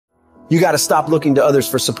You got to stop looking to others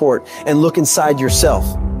for support and look inside yourself.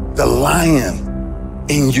 The lion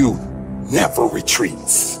in you never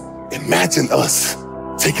retreats. Imagine us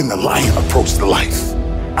taking the lion approach to life.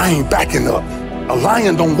 I ain't backing up. A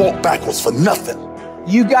lion don't walk backwards for nothing.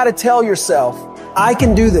 You got to tell yourself, I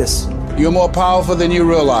can do this. You're more powerful than you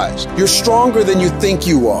realize. You're stronger than you think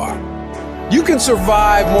you are. You can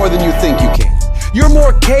survive more than you think you can. You're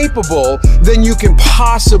more capable than you can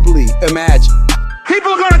possibly imagine.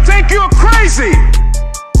 People are gonna think you're crazy.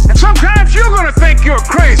 And sometimes you're gonna think you're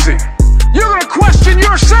crazy. You're gonna question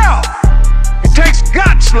yourself. It takes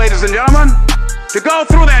guts, ladies and gentlemen, to go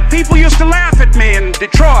through that. People used to laugh at me in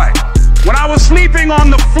Detroit when I was sleeping on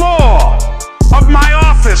the floor of my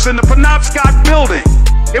office in the Penobscot building.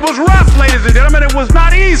 It was rough, ladies and gentlemen. It was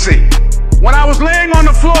not easy. When I was laying on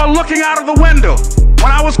the floor looking out of the window,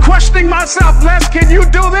 when I was questioning myself, Les, can you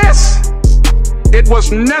do this? It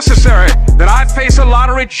was necessary that I face a lot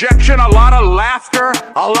of rejection, a lot of laughter,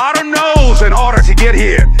 a lot of no's in order to get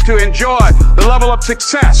here, to enjoy the level of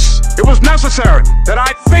success. It was necessary that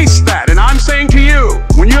I face that. And I'm saying to you,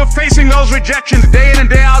 when you're facing those rejections day in and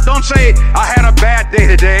day out, don't say, I had a bad day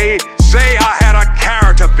today. Say, I had a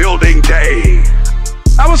character building day.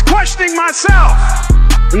 I was questioning myself.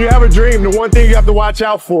 When you have a dream, the one thing you have to watch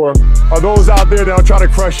out for are those out there that will try to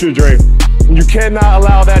crush your dream. And you cannot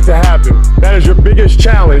allow that to happen. That is your biggest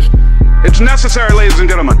challenge. It's necessary, ladies and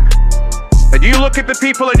gentlemen, that you look at the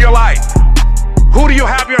people in your life. Who do you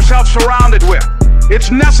have yourself surrounded with?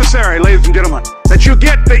 It's necessary, ladies and gentlemen, that you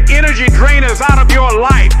get the energy drainers out of your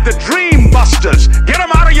life, the dream busters. Get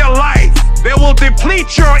them out of your life. They will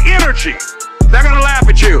deplete your energy. They're gonna laugh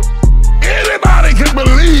at you. Anybody can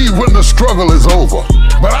believe when the struggle is over.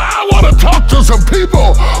 But I want to talk to some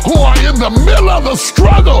people who are in the middle of the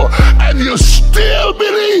struggle and you still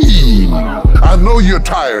believe. I know you're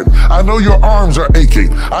tired. I know your arms are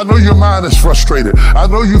aching. I know your mind is frustrated. I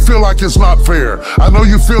know you feel like it's not fair. I know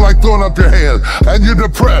you feel like throwing up your hands and you're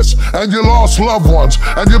depressed and you lost loved ones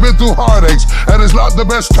and you've been through heartaches and it's not the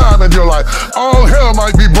best time in your life. All hell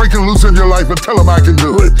might be breaking loose in your life, but tell them I can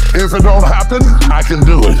do it. If it don't happen, I can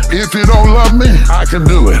do it. If you don't love me, I can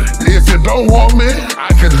do it. If you don't want me,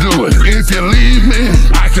 I can do it. If you leave me,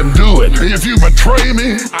 I can do it. If you betray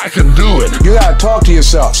me, I can do it. You gotta talk to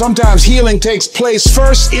yourself. Sometimes healing takes place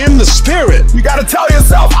first in the spirit. You gotta tell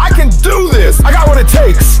yourself, I can do this. I got what it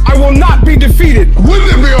takes. I will not be defeated.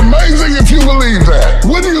 Wouldn't it be amazing if you believe that?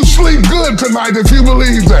 Wouldn't you sleep good tonight if you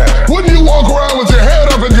believe that? Wouldn't you walk around with your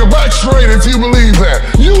head up and your back straight if you believe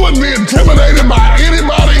that? You wouldn't be intimidated by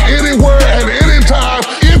anybody, anywhere, at any time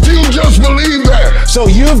if you just believe that. So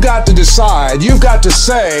you've got to decide, you've got to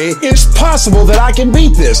say, it's possible that I can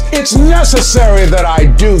beat this. It's necessary that I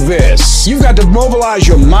do this. You've got to mobilize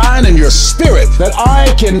your mind and your spirit that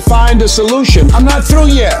I can find a solution. I'm not through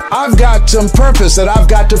yet. I've got some purpose that I've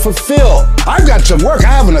got to fulfill. I've got some work.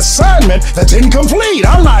 I have an assignment that's incomplete.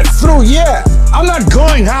 I'm not through yet. I'm not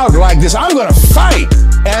going out like this. I'm going to fight.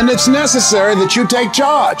 And it's necessary that you take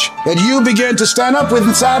charge, that you begin to stand up with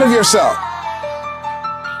inside of yourself.